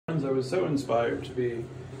times I was so inspired to be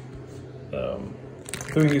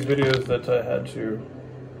doing these videos that I had to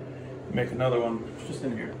make another one just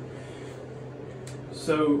in here.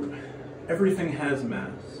 So everything has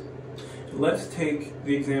mass. Let's take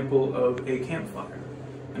the example of a campfire.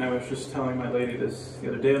 And I was just telling my lady this the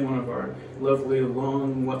other day in one of our lovely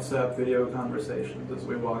long WhatsApp video conversations as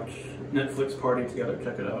we watch Netflix Party together.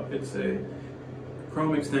 Check it out. It's a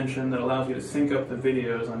Chrome extension that allows you to sync up the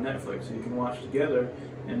videos on Netflix so you can watch together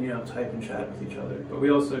and, you know, type and chat with each other. But we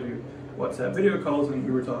also do WhatsApp video calls, and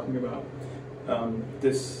we were talking about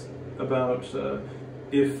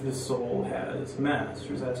if the soul has mass.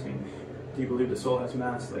 She was asking, do you believe the soul has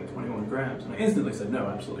mass like 21 grams? And I instantly said, no,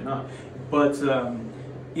 absolutely not. But on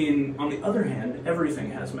the other hand,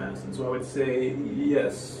 everything has mass, and so I would say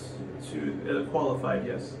yes, to a qualified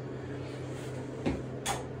yes.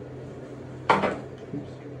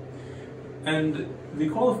 And the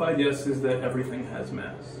qualified yes is that everything has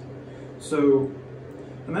mass. So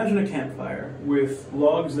imagine a campfire with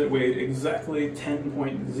logs that weighed exactly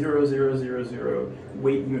 10.0000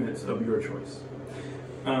 weight units of your choice.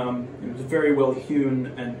 It was very well hewn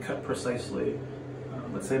and cut precisely,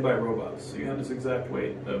 let's say by robots. So you have this exact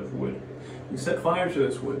weight of wood. You set fire to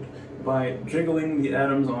this wood by jiggling the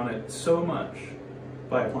atoms on it so much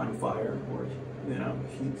by applying fire, or, you know,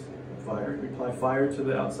 heat, fire. You apply fire to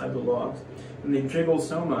the outside of the logs, and they jiggle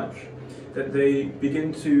so much that they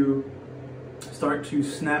begin to start to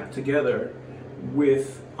snap together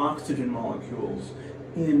with oxygen molecules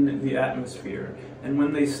in the atmosphere. And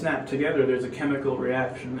when they snap together, there's a chemical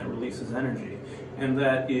reaction that releases energy, and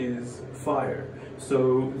that is fire.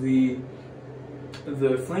 So the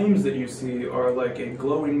flames that you see are like a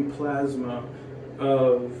glowing plasma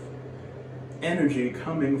of energy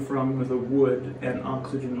coming from the wood and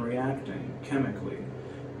oxygen reacting chemically,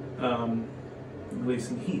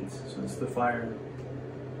 releasing heat. So it's the fire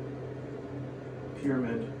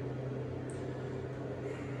pyramid.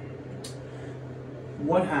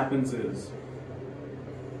 What happens is,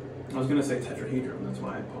 I was going to say tetrahedron, that's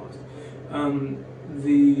why I paused.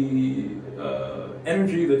 The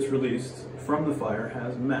energy that's released from the fire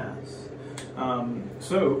has mass.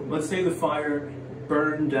 So let's say the fire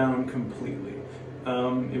burned down completely.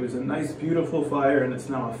 It was a nice, beautiful fire, and it's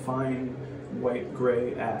now a fine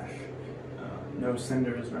white-gray ash. No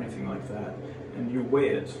cinders or anything like that. And you weigh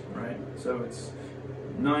it, right? So it's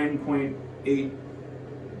 9.8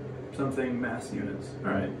 something mass units.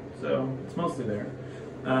 All right, so it's mostly there.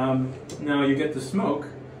 Now you get the smoke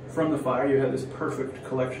from the fire. You have this perfect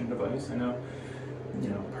collection device. I know, you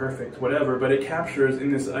know, perfect, whatever, but it captures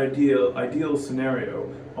in this ideal scenario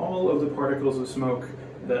all of the particles of smoke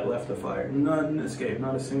that left the fire. None escaped.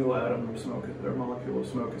 Not a single atom of smoke or molecule of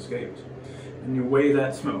smoke escaped. And you weigh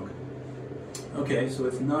that smoke. Okay, so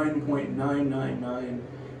it's 9.999,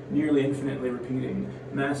 nearly infinitely repeating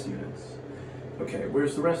mass units. Okay,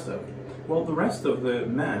 where's the rest of it? Well, the rest of the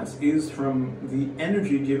mass is from the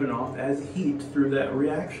energy given off as heat through that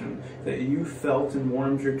reaction that you felt and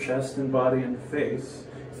warmed your chest and body and face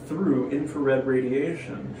through infrared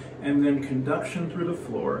radiation, and then conduction through the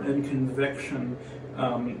floor and convection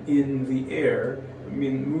in the air,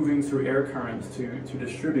 moving through air currents to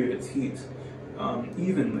distribute its heat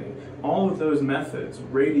evenly. All of those methods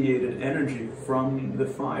radiated energy from the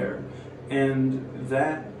fire, and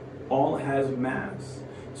that all has mass.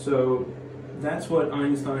 So that's what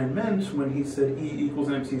Einstein meant when he said E equals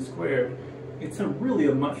mc squared. It's really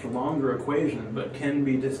a much longer equation, but can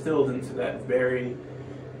be distilled into that very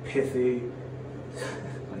pithy,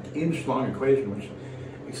 like inch-long equation, which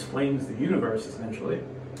explains the universe, essentially.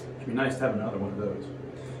 It'd be nice to have another one of those.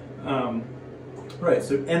 Right,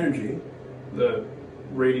 so energy, the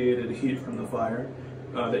radiated heat from the fire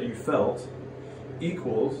that you felt,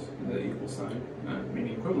 equals, the equal sign,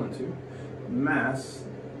 meaning equivalent to, mass,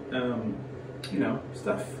 you know,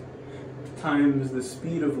 stuff, times the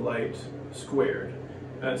speed of light squared.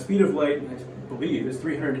 Speed of light, I believe, is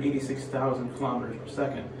 386,000 kilometers per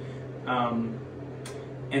second. And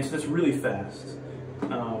so that's really fast.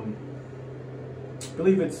 I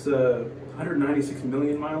believe it's 196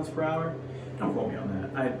 million miles per hour. Don't quote me on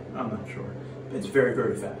that. I'm not sure. It's very,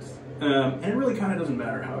 very fast. And it really kind of doesn't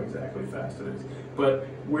matter how exactly fast it is. But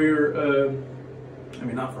we're, I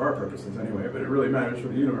mean, not for our purposes anyway, but it really matters for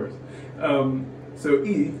the universe. So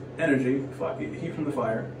E, energy, heat from the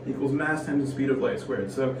fire, equals mass times the speed of light squared.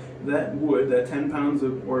 So that wood, that 10 pounds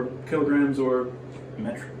of, or kilograms or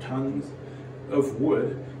metric tons of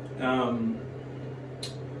wood, times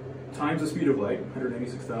the speed of light,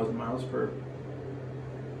 186,000 miles per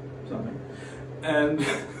something, and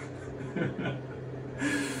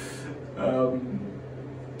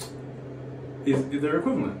is they're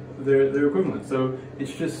equivalent. They're equivalent. So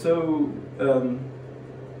it's just so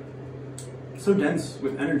so dense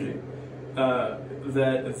with energy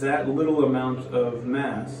that that little amount of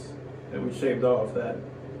mass that we shaved off, that,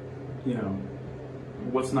 you know,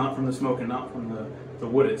 what's not from the smoke and not from the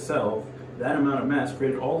wood itself, that amount of mass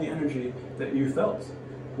created all the energy that you felt,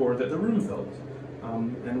 or that the room felt,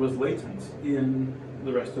 and was latent in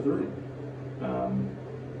the rest of the room.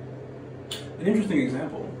 An interesting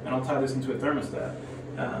example, and I'll tie this into a thermostat,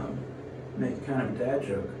 make kind of a dad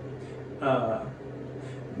joke.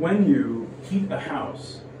 When you heat a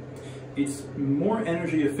house, it's more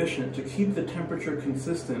energy efficient to keep the temperature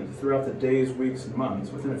consistent throughout the days, weeks, and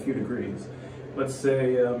months within a few degrees. Let's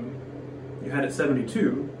say you had it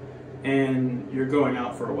 72 and you're going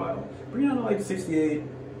out for a while. Bring it down to like 68,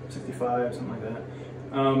 65, something like that.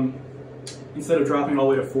 Instead of dropping it all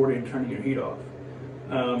the way to 40 and turning your heat off.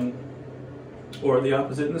 Or the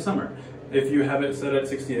opposite in the summer. If you have it set at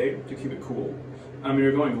 68 to keep it cool,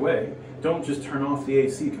 you're going away, don't just turn off the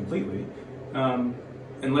AC completely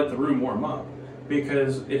and let the room warm up,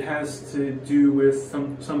 because it has to do with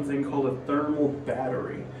something called a thermal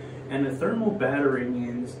battery. And a thermal battery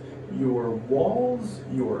means your walls,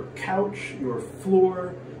 your couch, your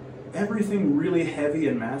floor, everything really heavy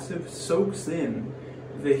and massive soaks in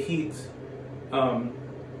the heat,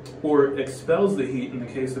 or expels the heat in the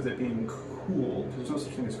case of it being cool, because there's no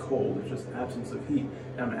such thing as cold, it's just absence of heat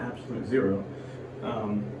down to absolute zero.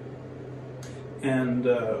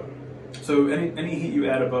 So any heat you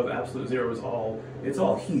add above absolute zero is it's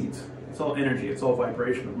all heat, it's all energy, it's all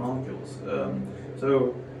vibration of molecules.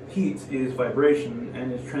 So heat is vibration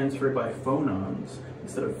and is transferred by phonons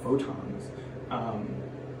instead of photons,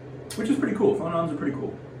 which is pretty cool. Phonons are pretty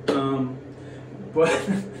cool. But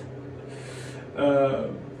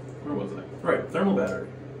where was I? Right, thermal battery.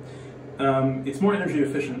 It's more energy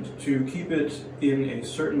efficient to keep it in a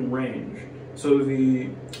certain range, so the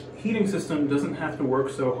heating system doesn't have to work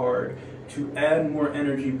so hard to add more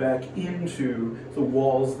energy back into the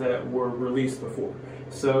walls that were released before.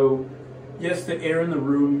 So yes, the air in the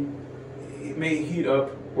room, it may heat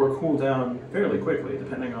up or cool down fairly quickly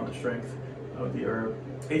depending on the strength of your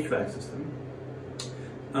HVAC system.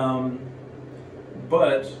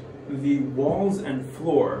 But the walls and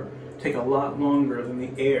floor take a lot longer than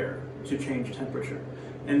the air to change temperature.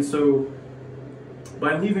 And so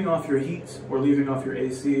by leaving off your heat or leaving off your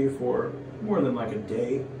AC for more than like a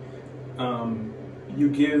day, you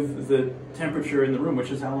give the temperature in the room,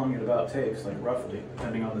 which is how long it about takes, like roughly,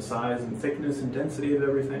 depending on the size and thickness and density of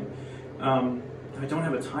everything. I don't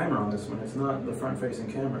have a timer on this one. It's not the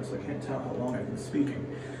front-facing camera, so I can't tell how long I've been speaking.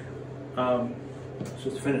 Let's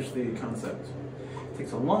just finish the concept. It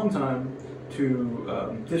takes a long time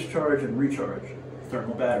to discharge and recharge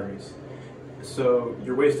thermal batteries. So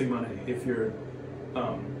you're wasting money if you're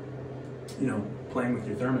playing with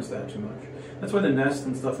your thermostat too much. That's why the Nest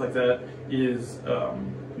and stuff like that is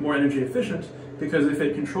more energy efficient, because if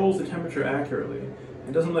it controls the temperature accurately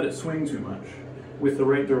and doesn't let it swing too much with the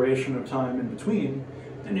right duration of time in between,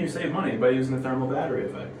 then you save money by using the thermal battery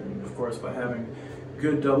effect, and of course by having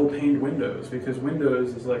good double-paned windows, because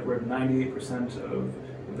windows is like where 98% of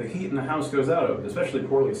the heat in the house goes out of, especially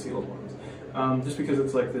poorly sealed ones, just because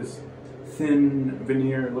it's like this thin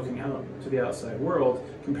veneer looking out to the outside world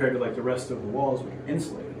compared to like the rest of the walls, which are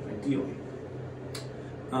insulated, ideally.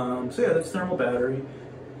 So yeah, that's thermal battery.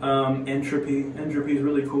 Entropy. Entropy is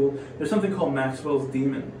really cool. There's something called Maxwell's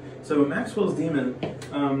Demon. So Maxwell's Demon,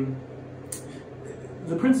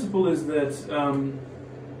 the principle is that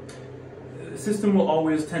the system will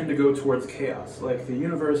always tend to go towards chaos. Like the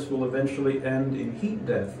universe will eventually end in heat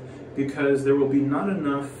death because there will be not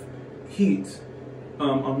enough heat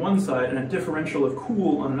on one side and a differential of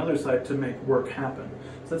cool on another side to make work happen.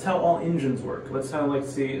 So that's how all engines work. That's how, like,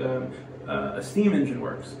 see, a steam engine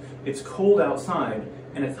works. It's cold outside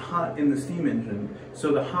and it's hot in the steam engine,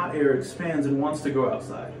 so the hot air expands and wants to go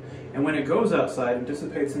outside. And when it goes outside and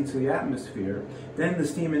dissipates into the atmosphere, then the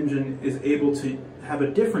steam engine is able to have a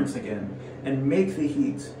difference again and make the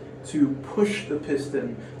heat to push the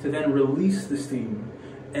piston to then release the steam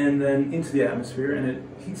and then into the atmosphere, and it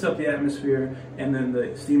heats up the atmosphere, and then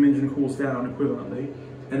the steam engine cools down equivalently,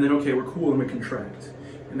 and then okay, we're cool and we contract.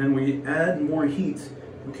 And then we add more heat,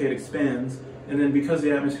 okay, it expands, and then because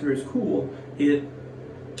the atmosphere is cool, it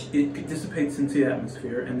dissipates into the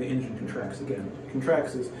atmosphere and the engine contracts again.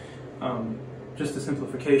 Contracts is just a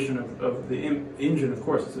simplification of the engine, of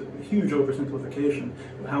course. It's a huge oversimplification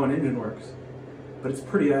of how an engine works, but it's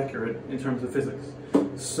pretty accurate in terms of physics.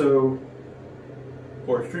 So,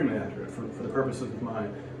 or extremely accurate for the purposes of my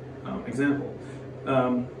example.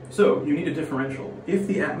 So you need a differential. If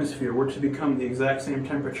the atmosphere were to become the exact same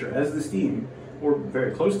temperature as the steam, or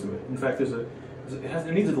very close to it, in fact,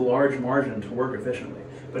 it needs a large margin to work efficiently.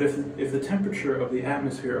 But if the temperature of the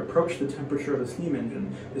atmosphere approached the temperature of the steam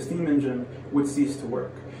engine would cease to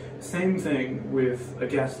work. Same thing with a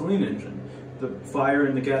gasoline engine. The fire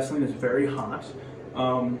in the gasoline is very hot.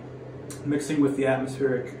 Mixing with the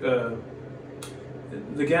atmospheric,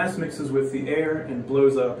 the gas mixes with the air and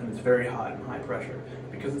blows up, and it's very hot and high pressure.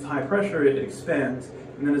 Because it's high pressure, it expands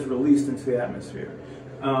and then is released into the atmosphere.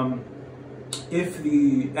 If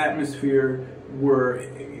the atmosphere were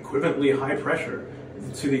equivalently high pressure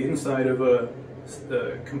to the inside of a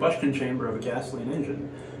combustion chamber of a gasoline engine,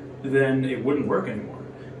 then it wouldn't work anymore,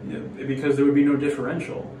 because there would be no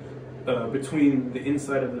differential between the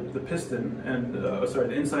inside of the piston and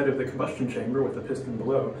the inside of the combustion chamber with the piston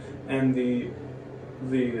below and the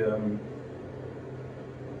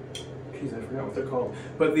geez, I forgot what they're called,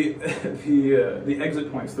 but the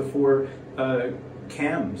exit points, the four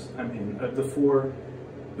cams, the four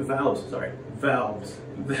valves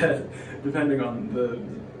that, depending on the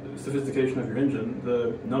sophistication of your engine,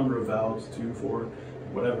 the number of valves, 2, 4,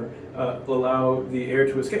 whatever, allow the air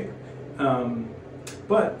to escape.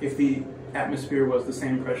 But if the atmosphere was the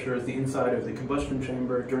same pressure as the inside of the combustion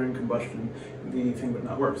chamber during combustion, the thing would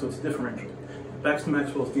not work, so it's differential. Back to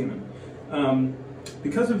Maxwell's demon.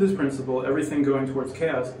 Because of this principle, everything going towards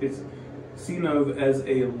chaos is seen of as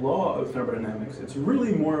a law of thermodynamics. It's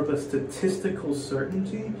really more of a statistical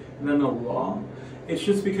certainty than a law. It's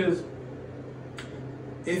just because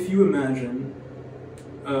if you imagine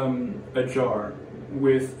a jar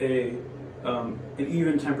with an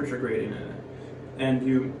even temperature gradient in it, and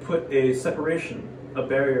you put a separation, a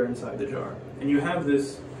barrier inside the jar, and you have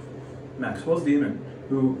this Maxwell's demon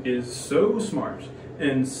who is so smart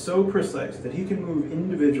and so precise that he can move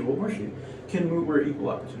individual, or she can move, we're equal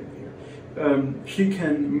opportunity here. She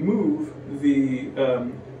can move the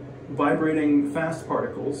vibrating fast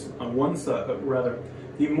particles on one side,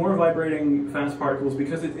 the more vibrating fast particles,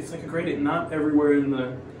 because it's like a gradient, not everywhere in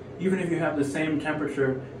the, even if you have the same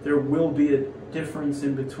temperature, there will be a difference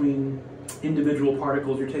in between individual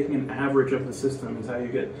particles. You're taking an average of the system is how you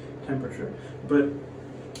get temperature. But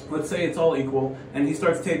let's say it's all equal, and he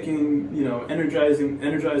starts taking,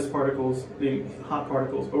 energized particles, the hot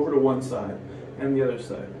particles, over to one side, and the other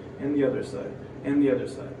side, and the other side, and the other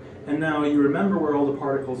side. And now you remember where all the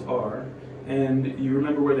particles are, and you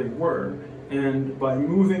remember where they were, and by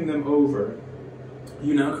moving them over,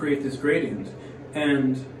 you now create this gradient,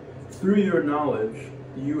 and through your knowledge,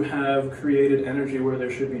 you have created energy where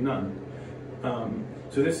there should be none.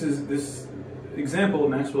 So this example of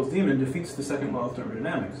Maxwell's demon defeats the second law of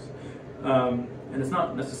thermodynamics. And it's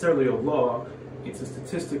not necessarily a law, it's a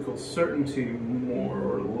statistical certainty, more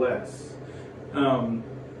or less. So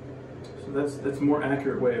that's a more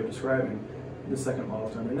accurate way of describing the second law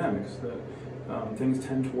of thermodynamics, that things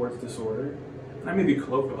tend towards disorder. I may be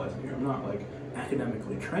colloquializing here, I'm not like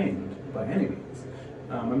academically trained by any means.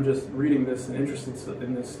 I'm just reading this and interested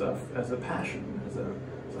in this stuff as a passion, as a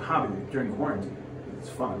hobby during quarantine. It's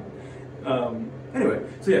fun. Anyway,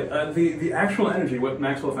 so yeah, the actual energy, what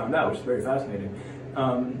Maxwell found out, which is very fascinating,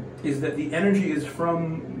 is that the energy is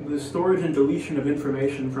from the storage and deletion of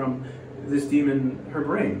information from this demon, her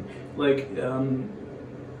brain. Like, the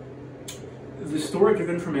storage of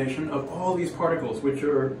information of all these particles, which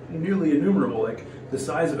are nearly innumerable, like the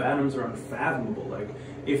size of atoms are unfathomable. Like,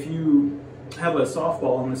 if you have a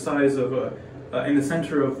softball in the size of in the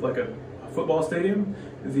center of like a football stadium,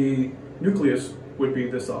 the nucleus would be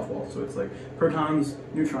the softball. So it's like protons,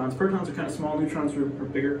 neutrons. Protons are kind of small, neutrons are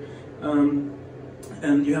bigger.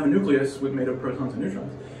 And you have a nucleus made of protons and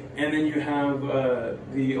neutrons. And then you have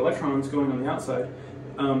the electrons going on the outside.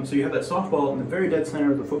 So you have that softball in the very dead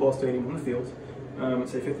center of the football stadium on the field,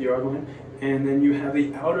 say 50-yard line. And then you have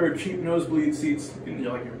the outer cheap nosebleed seats in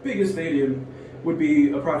your biggest stadium would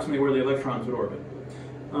be approximately where the electrons would orbit.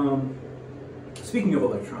 Speaking of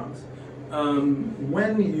electrons,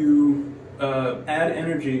 when you add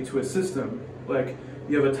energy to a system, like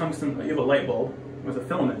you have a light bulb with a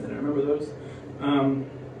filament in it, remember those?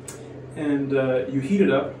 And you heat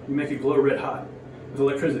it up, you make it glow red hot with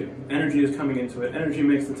electricity. Energy is coming into it. Energy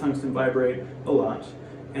makes the tungsten vibrate a lot,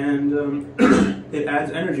 and it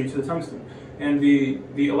adds energy to the tungsten. And the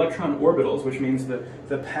electron orbitals, which means the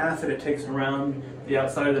path that it takes around the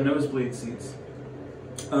outside of the nosebleed seats,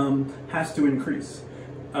 has to increase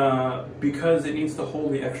because it needs to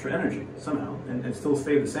hold the extra energy somehow and still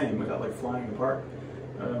stay the same without flying apart.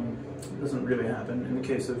 It doesn't really happen in the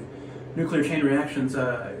case of nuclear chain reactions.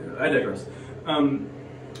 I digress.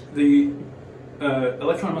 The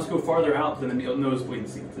electron must go farther out than the nosebleed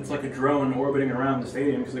seats. It's like a drone orbiting around the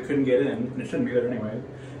stadium because it couldn't get in, and it shouldn't be there anyway,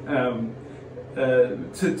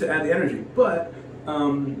 to add the energy. But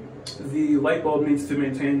the light bulb needs to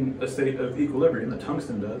maintain a state of equilibrium, the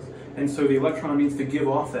tungsten does, and so the electron needs to give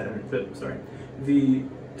off that energy. The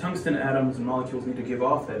tungsten atoms and molecules need to give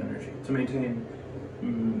off that energy to maintain,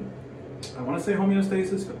 I want to say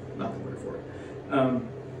homeostasis, but not the word for it.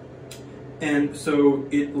 And so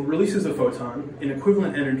it releases a photon in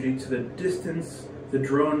equivalent energy to the distance the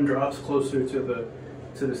drone drops closer to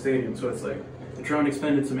the stadium. So it's like the drone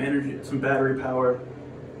expended some energy, some battery power.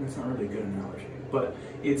 That's not really a good analogy, but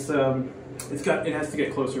it has to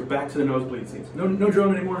get closer, back to the nosebleed seats. No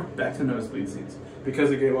drone anymore, back to nosebleed seats, because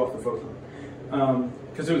it gave off the photon.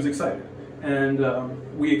 Because it was excited. And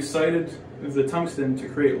we excited the tungsten to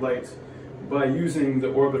create light by using the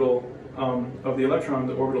orbital of the electron,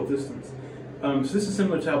 the orbital distance. So this is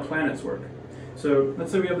similar to how planets work. So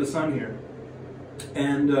let's say we have the sun here,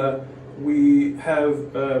 and we have,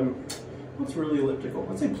 what's really elliptical?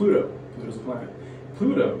 Let's say Pluto. Pluto's a planet.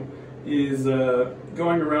 Pluto is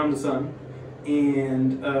going around the sun,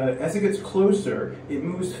 and as it gets closer, it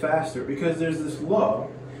moves faster because there's this law.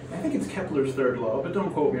 I think it's Kepler's third law, but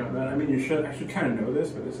don't quote me on that. I mean, I should kind of know this,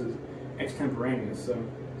 but this is extemporaneous, so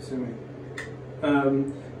assuming.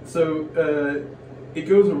 It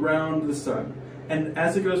goes around the sun, and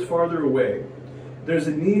as it goes farther away, there's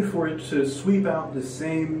a need for it to sweep out the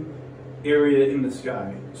same area in the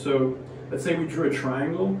sky. So let's say we drew a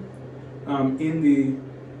triangle in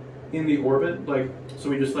the orbit, so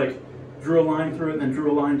we just drew a line through it and then drew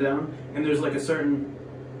a line down, and there's like a certain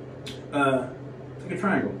it's like a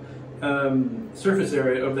triangle surface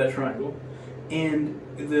area of that triangle, and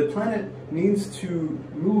the planet needs to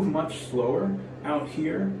move much slower out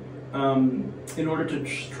here in order to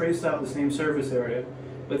trace out the same surface area.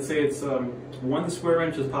 Let's say it's 1 square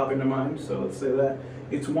inch is popping to mind, so let's say that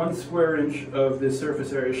it's 1 square inch of this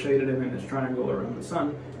surface area shaded in this triangle around the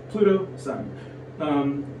sun. Pluto, sun.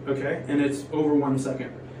 Okay, and it's over 1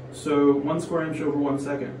 second. So 1 square inch over 1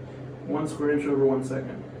 second, 1 square inch over 1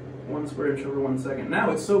 second, 1 square inch over 1 second.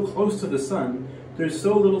 Now it's so close to the sun, there's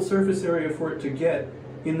so little surface area for it to get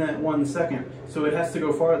in that 1 second. So it has to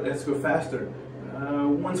go farther, it has to go faster.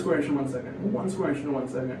 1 square inch in 1 second, 1 square inch in 1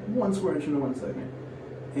 second, 1 square inch in 1 second.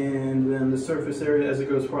 And then the surface area, as it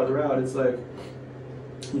goes farther out, it's like,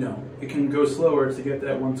 it can go slower to get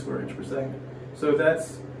that 1 square inch per second. So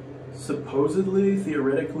that's supposedly,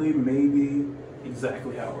 theoretically, maybe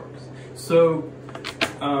exactly how it works. So,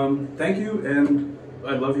 thank you, and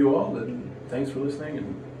I love you all, and thanks for listening,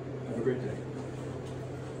 and have a great day.